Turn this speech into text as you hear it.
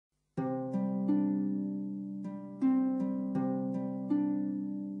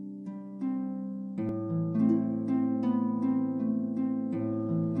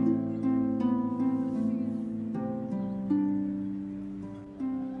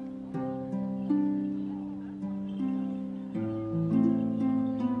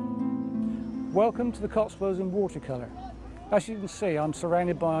Welcome to the Cotswolds in watercolour. As you can see, I'm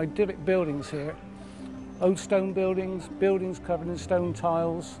surrounded by idyllic buildings here. Old stone buildings, buildings covered in stone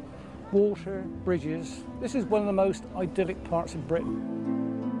tiles, water, bridges. This is one of the most idyllic parts of Britain.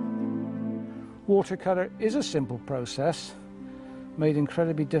 Watercolour is a simple process, made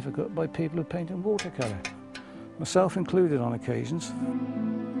incredibly difficult by people who paint in watercolour, myself included on occasions.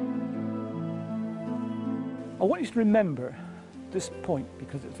 I want you to remember this point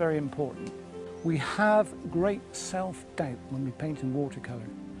because it's very important. We have great self-doubt when we paint in watercolour.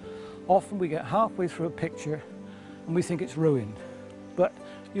 Often we get halfway through a picture and we think it's ruined. But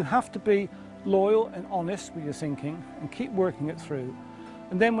you have to be loyal and honest with your thinking and keep working it through.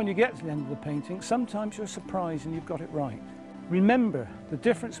 And then when you get to the end of the painting, sometimes you're surprised and you've got it right. Remember, the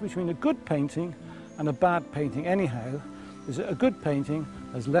difference between a good painting and a bad painting anyhow is that a good painting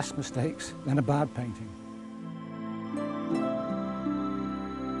has less mistakes than a bad painting.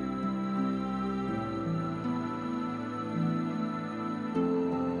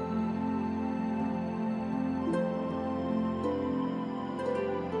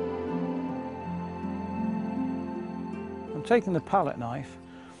 I'm taking the palette knife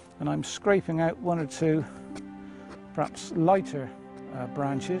and I'm scraping out one or two perhaps lighter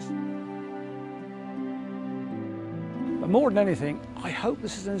branches. But more than anything, I hope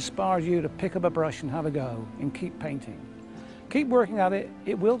this has inspired you to pick up a brush and have a go and keep painting. Keep working at it,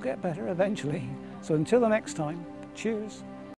 it will get better eventually. So until the next time, cheers.